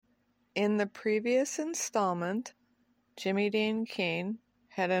In the previous installment, Jimmy Dean Keene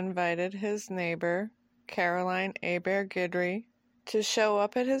had invited his neighbor, Caroline Guidry, to show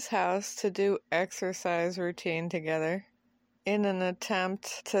up at his house to do exercise routine together in an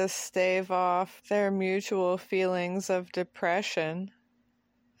attempt to stave off their mutual feelings of depression,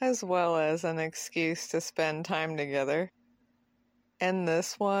 as well as an excuse to spend time together. And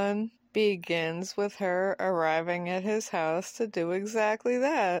this one begins with her arriving at his house to do exactly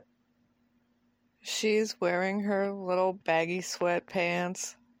that. She's wearing her little baggy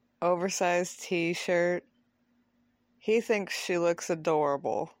sweatpants, oversized t-shirt. He thinks she looks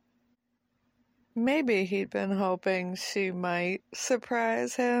adorable. Maybe he'd been hoping she might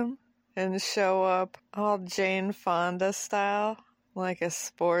surprise him and show up all Jane Fonda style, like a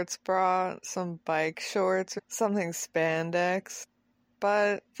sports bra, some bike shorts, or something spandex.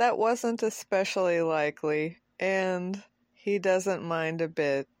 But that wasn't especially likely, and he doesn't mind a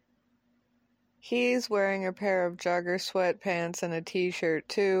bit. He's wearing a pair of jogger sweatpants and a t-shirt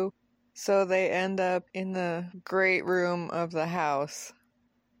too, so they end up in the great room of the house,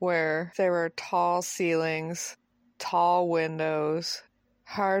 where there are tall ceilings, tall windows,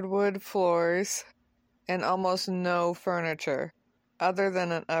 hardwood floors, and almost no furniture, other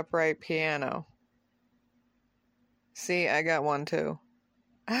than an upright piano. See, I got one too.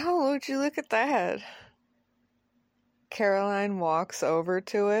 Oh, would you look at that? Caroline walks over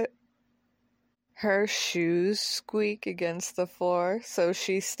to it. Her shoes squeak against the floor, so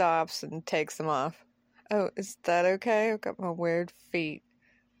she stops and takes them off. Oh, is that okay? I've got my weird feet.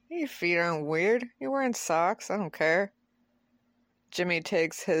 Your feet aren't weird. You're wearing socks. I don't care. Jimmy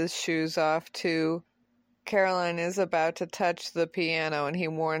takes his shoes off too. Caroline is about to touch the piano and he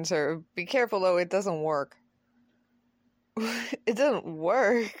warns her, be careful though, it doesn't work. It doesn't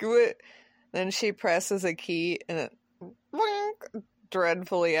work. Then she presses a key and it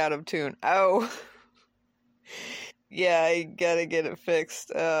dreadfully out of tune. Oh. Yeah, I gotta get it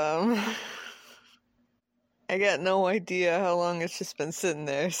fixed. I got no idea how long it's just been sitting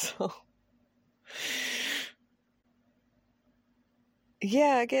there, so.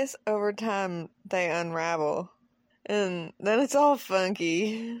 Yeah, I guess over time they unravel. And then it's all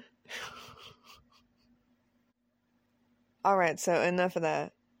funky. Alright, so enough of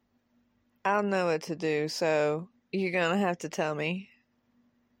that. I don't know what to do, so you're gonna have to tell me.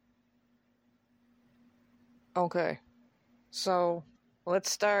 Okay, so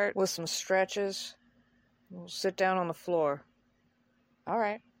let's start with some stretches. We'll sit down on the floor.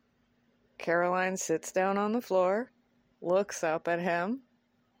 Alright. Caroline sits down on the floor, looks up at him.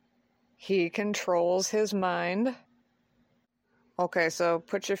 He controls his mind. Okay, so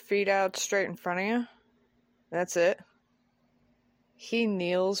put your feet out straight in front of you. That's it. He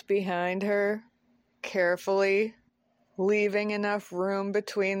kneels behind her, carefully, leaving enough room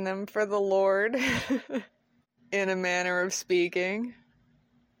between them for the Lord, in a manner of speaking.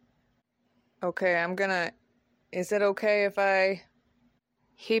 Okay, is it okay if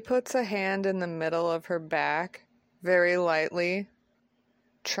He puts a hand in the middle of her back, very lightly,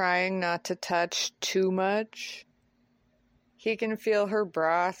 trying not to touch too much. He can feel her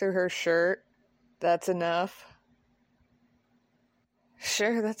bra through her shirt. That's enough.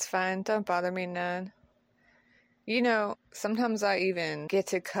 Sure, that's fine. Don't bother me none. You know, sometimes I even get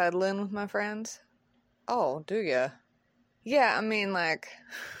to cuddling with my friends. Oh, do ya? Yeah, I mean, like,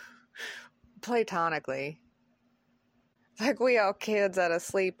 platonically. Like we all kids at a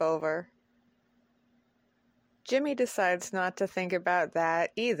sleepover. Jimmy decides not to think about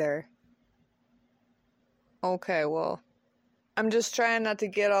that either. Okay, well, I'm just trying not to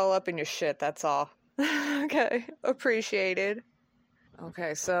get all up in your shit, that's all. Okay, appreciated.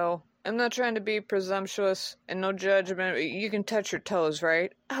 Okay, so I'm not trying to be presumptuous and no judgment. You can touch your toes,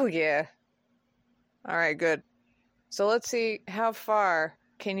 right? Oh, yeah. Alright, good. So let's see, how far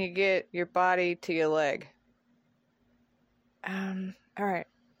can you get your body to your leg? Alright.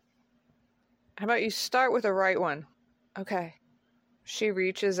 How about you start with the right one? Okay. She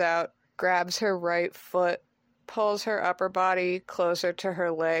reaches out, grabs her right foot, pulls her upper body closer to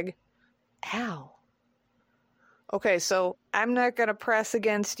her leg. Ow. Okay, so I'm not gonna press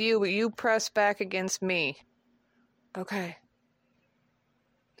against you, but you press back against me. Okay.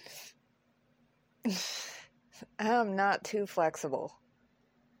 I'm not too flexible.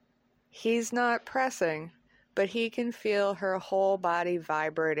 He's not pressing, but he can feel her whole body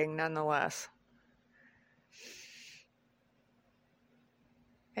vibrating nonetheless.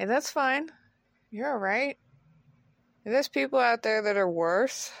 Hey, that's fine. You're alright. There's people out there that are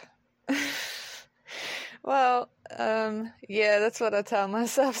worse. Well, yeah, that's what I tell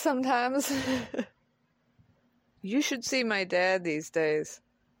myself sometimes. You should see my dad these days.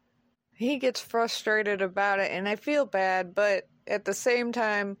 He gets frustrated about it, and I feel bad, but at the same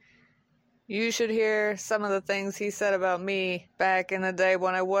time, you should hear some of the things he said about me back in the day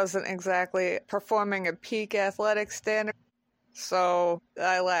when I wasn't exactly performing at peak athletic standard. So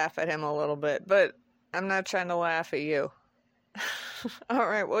I laugh at him a little bit, but I'm not trying to laugh at you.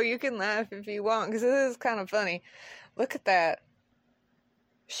 Alright, well, you can laugh if you want, because it is kind of funny. Look at that.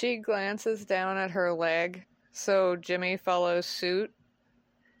 She glances down at her leg, so Jimmy follows suit.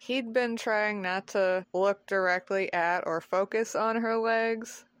 He'd been trying not to look directly at or focus on her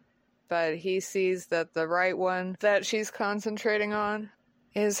legs, but he sees that the right one that she's concentrating on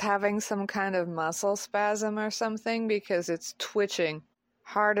is having some kind of muscle spasm or something because it's twitching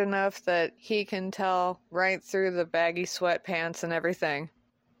hard enough that he can tell right through the baggy sweatpants and everything.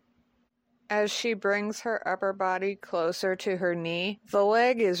 As she brings her upper body closer to her knee, the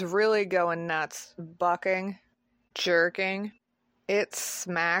leg is really going nuts, bucking, jerking. It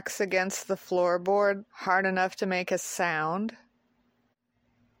smacks against the floorboard hard enough to make a sound.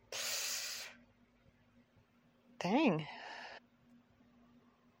 Dang.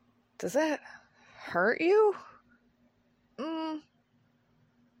 Does that hurt you?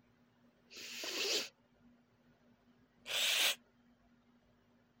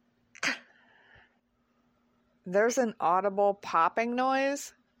 There's an audible popping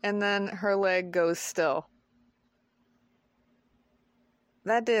noise, and then her leg goes still.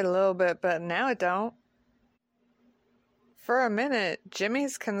 That did a little bit, but now it don't. For a minute,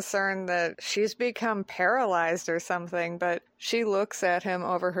 Jimmy's concerned that she's become paralyzed or something, but she looks at him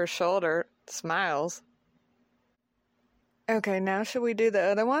over her shoulder, smiles. Okay, now should we do the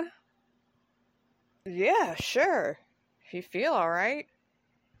other one? Yeah, sure. If you feel alright.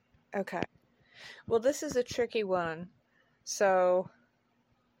 Okay. Well, this is a tricky one. So,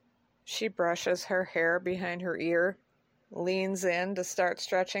 she brushes her hair behind her ear, leans in to start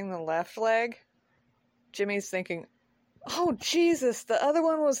stretching the left leg. Jimmy's thinking, oh, Jesus, the other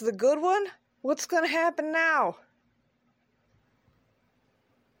one was the good one? What's going to happen now?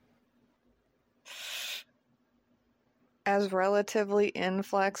 As relatively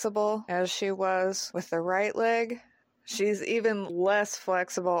inflexible as she was with the right leg, she's even less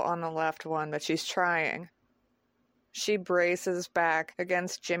flexible on the left one, but she's trying. She braces back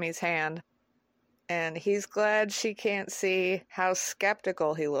against Jimmy's hand, and he's glad she can't see how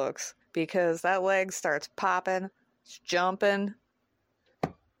skeptical he looks, because that leg starts popping, it's jumping.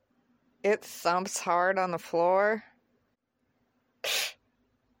 It thumps hard on the floor.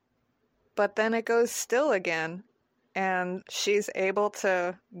 But then it goes still again, and she's able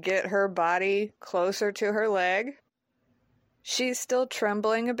to get her body closer to her leg. She's still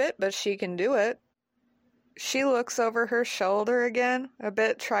trembling a bit, but she can do it. She looks over her shoulder again, a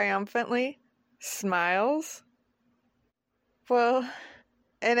bit triumphantly, smiles. Well,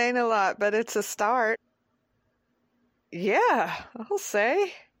 it ain't a lot, but it's a start. Yeah, I'll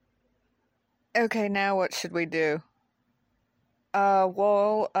say. Okay, now what should we do?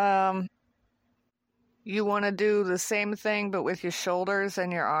 You want to do the same thing but with your shoulders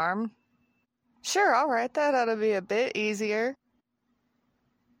and your arm? Sure, alright, that ought to be a bit easier.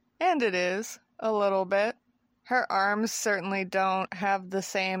 And it is, a little bit. Her arms certainly don't have the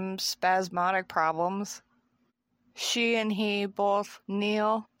same spasmodic problems. She and he both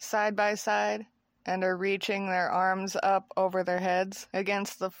kneel side by side and are reaching their arms up over their heads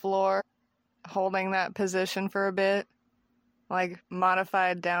against the floor, holding that position for a bit, like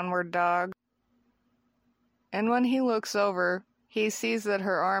modified downward dog. And when he looks over, he sees that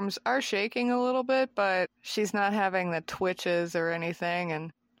her arms are shaking a little bit, but she's not having the twitches or anything,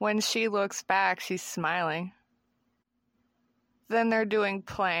 and when she looks back, she's smiling. Then they're doing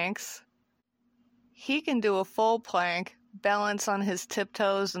planks. He can do a full plank, balance on his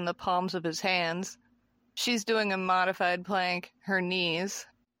tiptoes and the palms of his hands. She's doing a modified plank, her knees.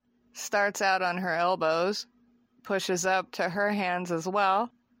 Starts out on her elbows, pushes up to her hands as well,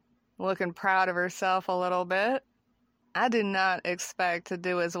 looking proud of herself a little bit. I did not expect to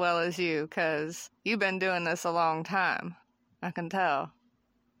do as well as you, 'cause you've been doing this a long time. I can tell.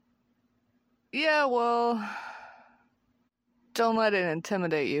 Yeah, well, don't let it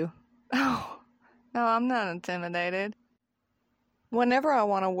intimidate you. Oh, no, I'm not intimidated. Whenever I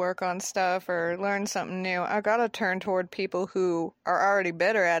want to work on stuff or learn something new, I gotta turn toward people who are already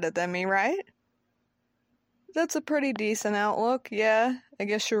better at it than me, right? That's a pretty decent outlook, yeah, I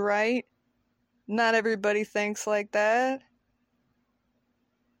guess you're right. Not everybody thinks like that.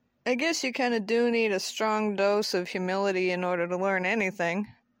 I guess you kinda do need a strong dose of humility in order to learn anything,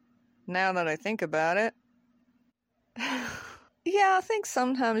 now that I think about it. Yeah, I think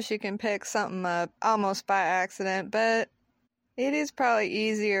sometimes you can pick something up almost by accident, but It is probably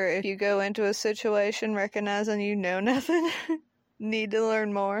easier if you go into a situation recognizing you know nothing. Need to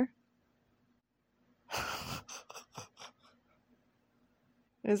learn more.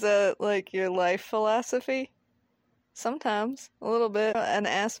 Is that like your life philosophy? Sometimes. A little bit. An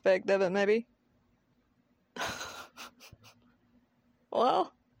aspect of it, maybe.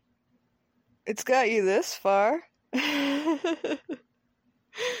 Well, it's got you this far. I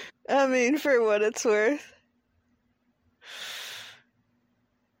mean, for what it's worth.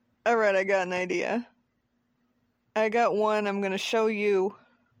 Alright, I got an idea. I got one I'm gonna show you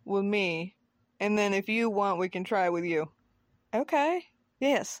with me, and then if you want, we can try with you. Okay.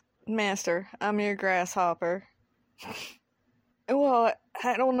 Yes, master, I'm your grasshopper. Well,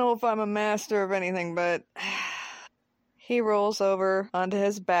 I don't know if I'm a master of anything, but... He rolls over onto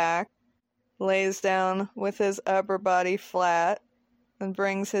his back, lays down with his upper body flat, and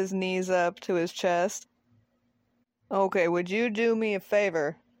brings his knees up to his chest. Okay, would you do me a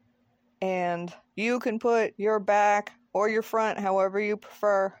favor? And you can put your back or your front, however you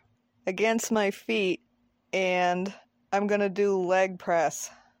prefer, against my feet, and I'm gonna do leg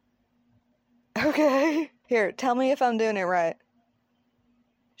press. Okay. Here, tell me if I'm doing it right.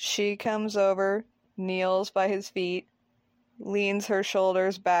 She comes over, kneels by his feet, leans her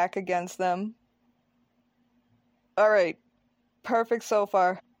shoulders back against them. Alright, perfect so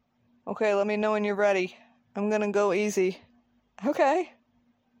far. Okay, let me know when you're ready. I'm gonna go easy. Okay.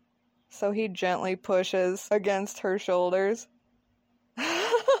 So he gently pushes against her shoulders.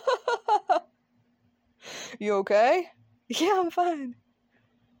 You okay? Yeah, I'm fine.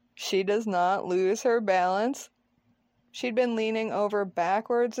 She does not lose her balance. She'd been leaning over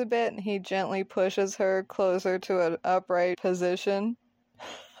backwards a bit, and he gently pushes her closer to an upright position.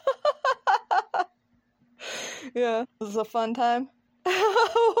 Yeah, this is a fun time.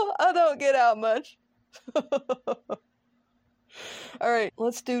 I don't get out much. Alright,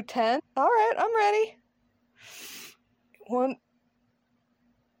 let's do 10. Alright, I'm ready. 1,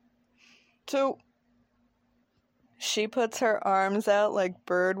 2. She puts her arms out like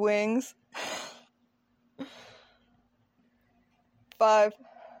bird wings. 5,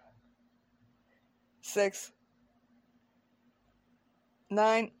 6,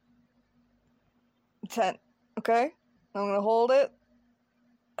 9, 10. Okay? I'm gonna hold it.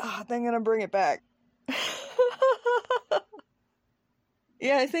 I think I'm gonna bring it back.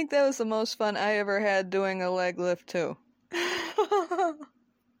 Yeah, I think that was the most fun I ever had doing a leg lift, too.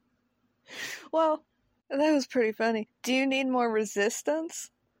 Well, that was pretty funny. Do you need more resistance?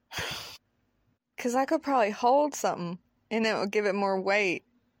 Because I could probably hold something, and it would give it more weight.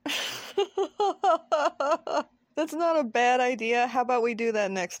 That's not a bad idea. How about we do that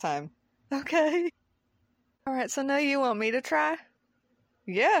next time? Okay. Alright, so now you want me to try?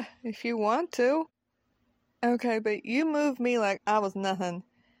 Yeah, if you want to. Okay, but you move me like I was nothing.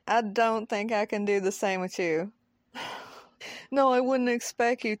 I don't think I can do the same with you. No, I wouldn't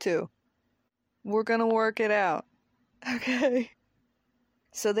expect you to. We're gonna work it out. Okay.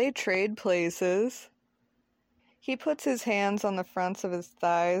 So they trade places. He puts his hands on the fronts of his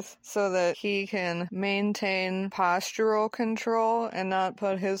thighs so that he can maintain postural control and not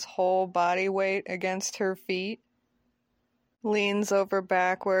put his whole body weight against her feet. Leans over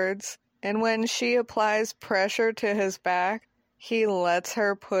backwards, and when she applies pressure to his back, he lets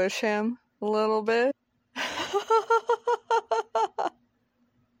her push him a little bit.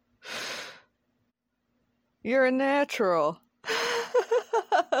 You're a natural.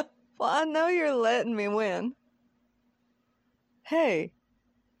 Well, I know you're letting me win. Hey,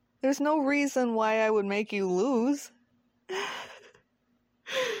 there's no reason why I would make you lose.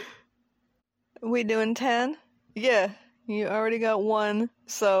 We doing 10? Yeah, you already got 1,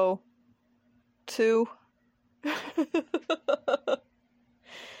 so 2,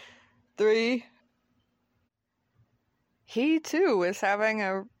 3. He too is having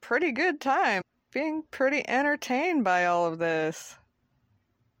a pretty good time, being pretty entertained by all of this.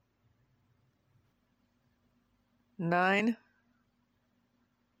 9,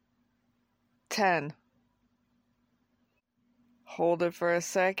 10. Hold it for a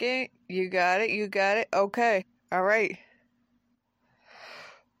second. You got it, you got it. Okay, alright.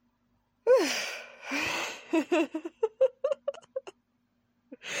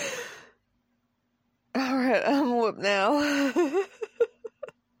 Alright, I'm whooped now.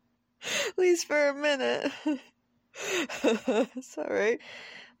 At least for a minute. It's alright.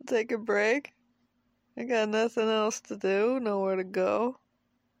 I'll take a break. I got nothing else to do, nowhere to go.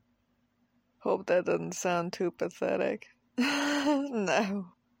 Hope that doesn't sound too pathetic. No.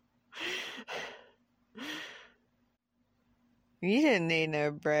 You didn't need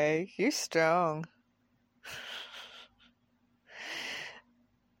no break. You're strong.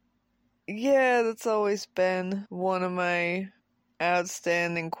 Yeah, that's always been one of my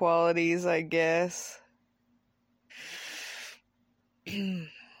outstanding qualities, I guess. A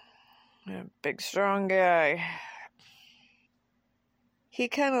big, strong guy. He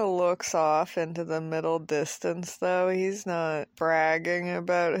kind of looks off into the middle distance, though. He's not bragging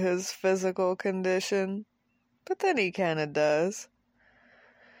about his physical condition, but then he kind of does.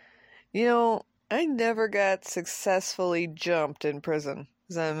 You know, I never got successfully jumped in prison,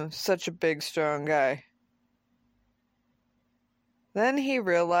 because I'm such a big, strong guy. Then he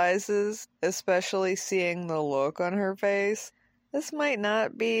realizes, especially seeing the look on her face, this might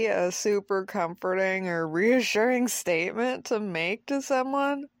not be a super comforting or reassuring statement to make to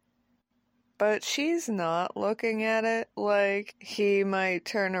someone. But she's not looking at it like he might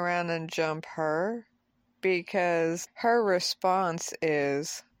turn around and jump her, because her response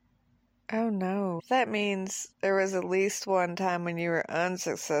is, oh no, that means there was at least one time when you were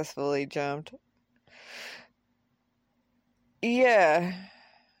unsuccessfully jumped. Yeah,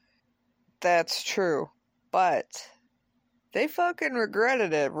 that's true, but they fucking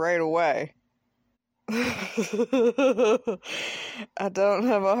regretted it right away. I don't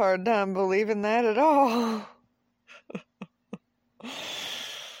have a hard time believing that at all.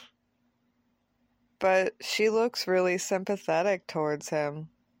 But she looks really sympathetic towards him.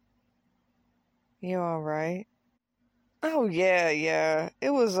 You alright? Oh yeah, it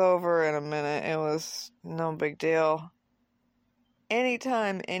was over in a minute. It was no big deal.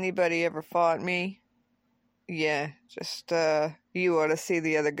 Anytime anybody ever fought me, yeah, just, you ought to see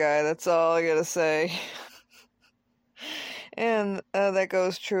the other guy, that's all I gotta say. And, that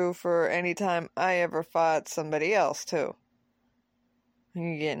goes true for any time I ever fought somebody else, too.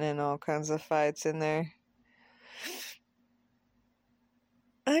 You're getting in all kinds of fights in there.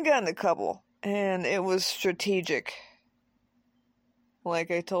 I got in a couple, and it was strategic.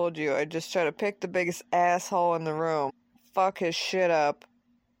 Like I told you, I just try to pick the biggest asshole in the room, fuck his shit up,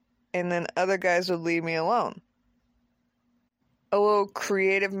 and then other guys would leave me alone. A little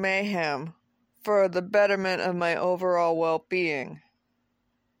creative mayhem for the betterment of my overall well-being.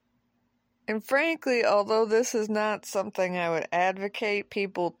 And frankly, although this is not something I would advocate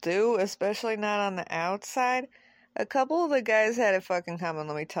people do, especially not on the outside, a couple of the guys had it fucking coming,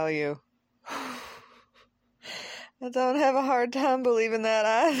 let me tell you. I don't have a hard time believing that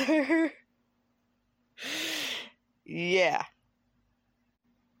either. Yeah.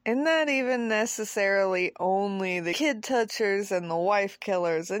 And not even necessarily only the kid touchers and the wife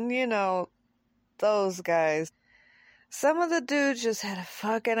killers and, you know, those guys. Some of the dudes just had a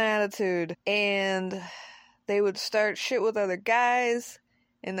fucking attitude, and they would start shit with other guys,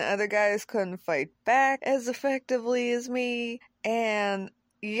 and the other guys couldn't fight back as effectively as me, and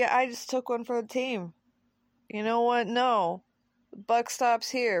yeah, I just took one for the team. You know what? No. The buck stops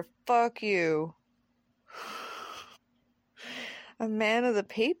here. Fuck you. A man of the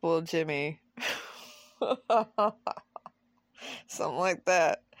people, Jimmy. Something like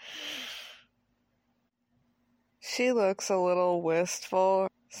that. She looks a little wistful,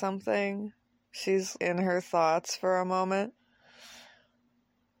 something. She's in her thoughts for a moment.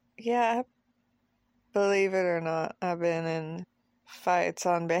 Yeah, believe it or not, I've been in fights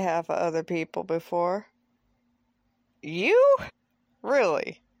on behalf of other people before. You?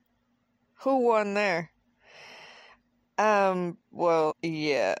 Really? Who won there? Well,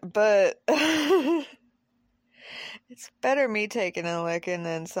 yeah, but it's better me taking a licking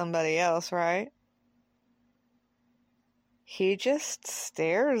than somebody else, right? He just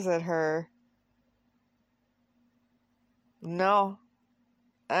stares at her. No,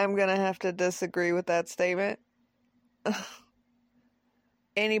 I'm gonna have to disagree with that statement.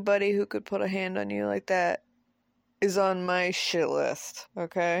 Anybody who could put a hand on you like that is on my shit list,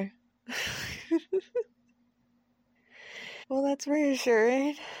 okay? Well, that's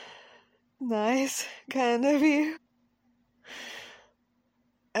reassuring. Nice, kind of you.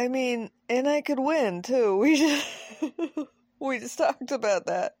 I mean, and I could win, too. We just talked about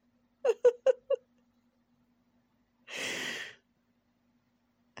that.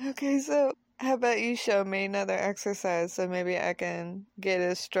 Okay, so how about you show me another exercise so maybe I can get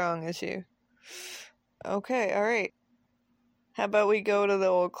as strong as you? Okay, alright. How about we go to the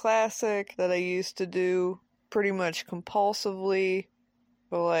old classic that I used to do pretty much compulsively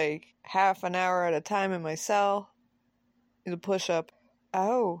for like half an hour at a time in my cell? The push-up.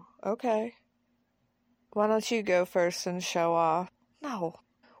 Oh, okay. Why don't you go first and show off? No.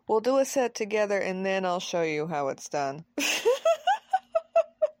 We'll do a set together and then I'll show you how it's done.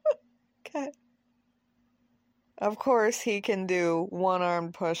 Of course, he can do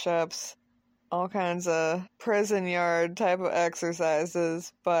one-armed push-ups, all kinds of prison yard type of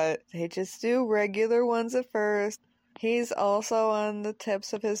exercises, but they just do regular ones at first. He's also on the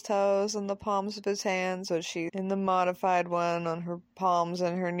tips of his toes and the palms of his hands, so she's in the modified one on her palms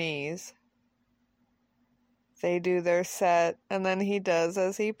and her knees. They do their set, and then he does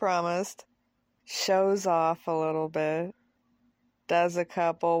as he promised. Shows off a little bit. Does a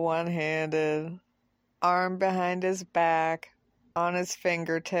couple one-handed. Arm behind his back. On his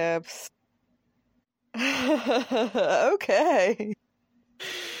fingertips. Okay.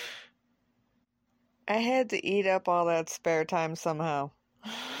 I had to eat up all that spare time somehow.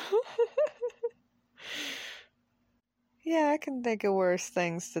 Yeah, I can think of worse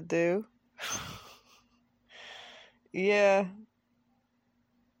things to do. Yeah.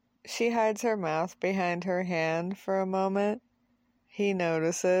 She hides her mouth behind her hand for a moment. He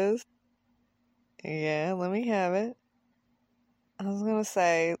notices. Yeah, let me have it. I was gonna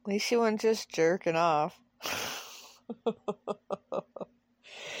say, at least she wasn't just jerking off.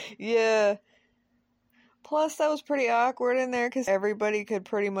 Yeah. Plus, that was pretty awkward in there because everybody could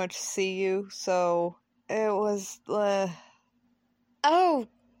pretty much see you, so it was, oh,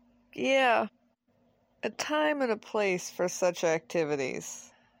 yeah. A time and a place for such activities.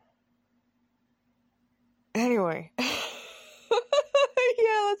 Anyway.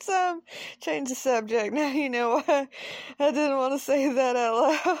 Yeah, let's change the subject. Now you know why I didn't want to say that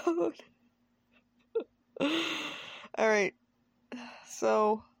out loud. Alright.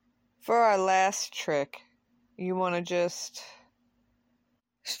 So, for our last trick, you want to just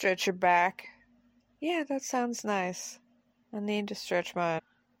stretch your back. Yeah, that sounds nice. I need to stretch mine,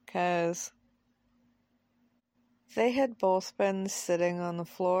 because they had both been sitting on the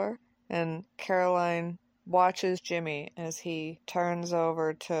floor, and Caroline watches Jimmy as he turns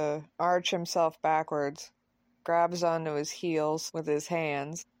over to arch himself backwards, grabs onto his heels with his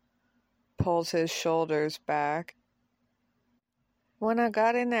hands, pulls his shoulders back. When I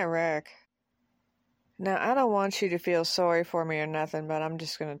got in that wreck, now I don't want you to feel sorry for me or nothing, but I'm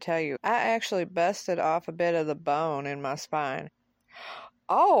just going to tell you, I actually busted off a bit of the bone in my spine.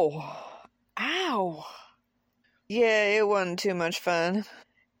 Oh! Ow! Yeah, it wasn't too much fun.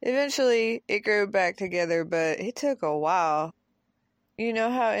 Eventually, it grew back together, but it took a while. You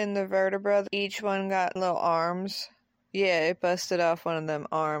know how in the vertebra, each one got little arms? Yeah, it busted off one of them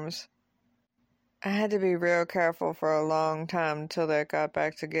arms. I had to be real careful for a long time until that got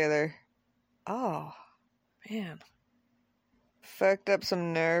back together. Oh, man. Fucked up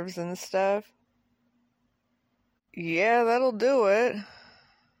some nerves and stuff. Yeah, that'll do it.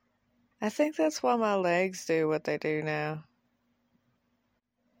 I think that's why my legs do what they do now.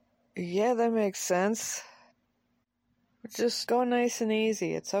 Yeah, that makes sense. Just go nice and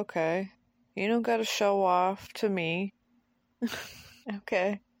easy, it's okay. You don't gotta show off to me.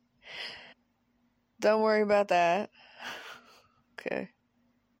 Okay. Don't worry about that. Okay.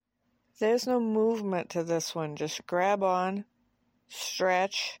 There's no movement to this one. Just grab on,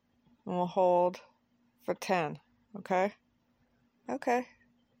 stretch, and we'll hold for 10. Okay? Okay.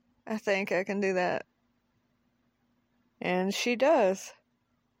 I think I can do that. And she does.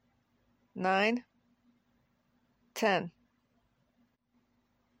 9, 10.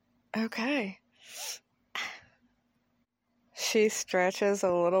 Okay. She stretches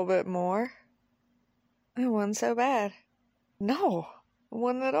a little bit more. It wasn't so bad. No, it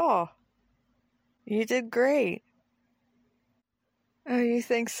wasn't at all. You did great. Oh, you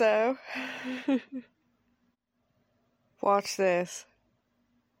think so? Watch this.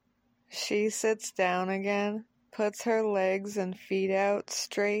 She sits down again, puts her legs and feet out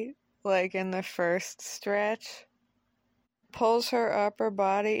straight, like in the first stretch, pulls her upper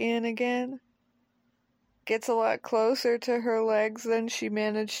body in again, gets a lot closer to her legs than she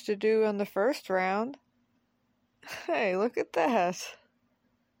managed to do on the first round. Hey, look at that.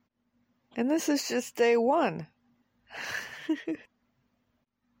 And this is just day 1.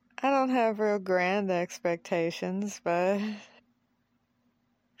 I don't have real grand expectations, but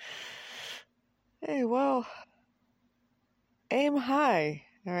hey, well, aim high,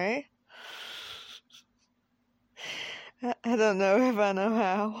 alright? I don't know if I know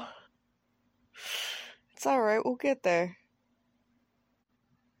how. It's alright, we'll get there.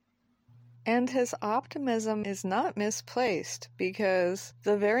 And his optimism is not misplaced, because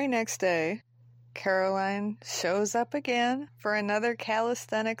the very next day, Caroline shows up again for another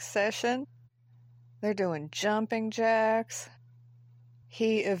calisthenics session. They're doing jumping jacks.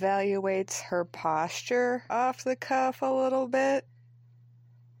 He evaluates her posture off the cuff a little bit.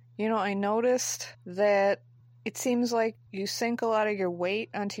 You know, I noticed that it seems like you sink a lot of your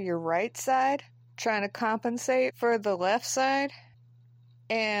weight onto your right side, trying to compensate for the left side.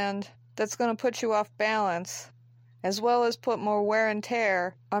 And that's going to put you off balance, as well as put more wear and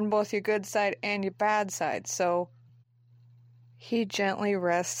tear on both your good side and your bad side. So he gently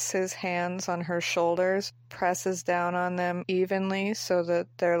rests his hands on her shoulders, presses down on them evenly so that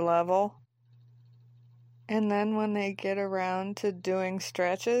they're level. And then when they get around to doing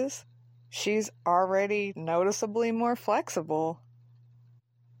stretches, she's already noticeably more flexible.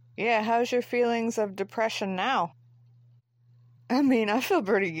 Yeah, how's your feelings of depression now? I mean, I feel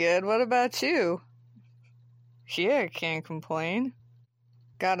pretty good. What about you? Yeah, can't complain.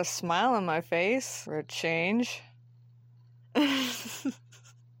 Got a smile on my face for a change. Hey,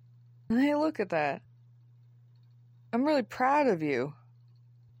 look at that. I'm really proud of you.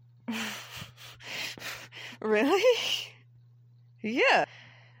 Really? Yeah.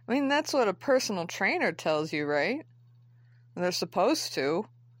 I mean, that's what a personal trainer tells you, right? They're supposed to.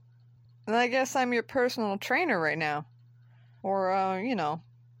 And I guess I'm your personal trainer right now. Or,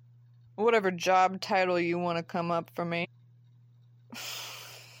 whatever job title you want to come up for me.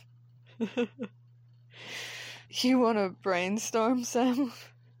 You want to brainstorm some?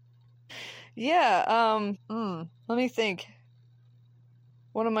 Yeah, let me think.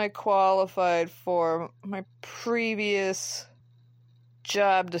 What am I qualified for? My previous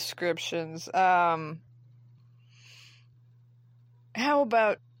job descriptions. How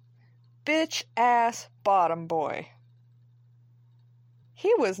about bitch ass bottom boy?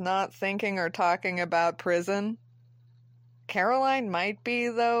 He was not thinking or talking about prison. Caroline might be,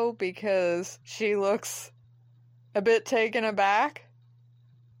 though, because she looks a bit taken aback.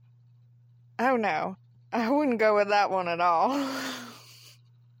 Oh no, I wouldn't go with that one at all.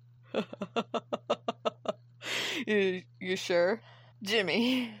 You sure?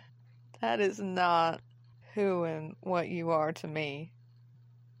 Jimmy, that is not who and what you are to me.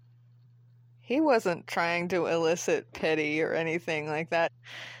 He wasn't trying to elicit pity or anything like that.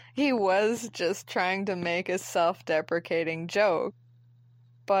 He was just trying to make a self-deprecating joke.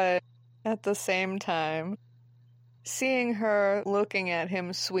 But at the same time, seeing her looking at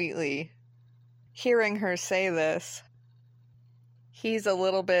him sweetly, hearing her say this, he's a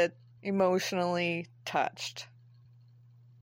little bit emotionally touched.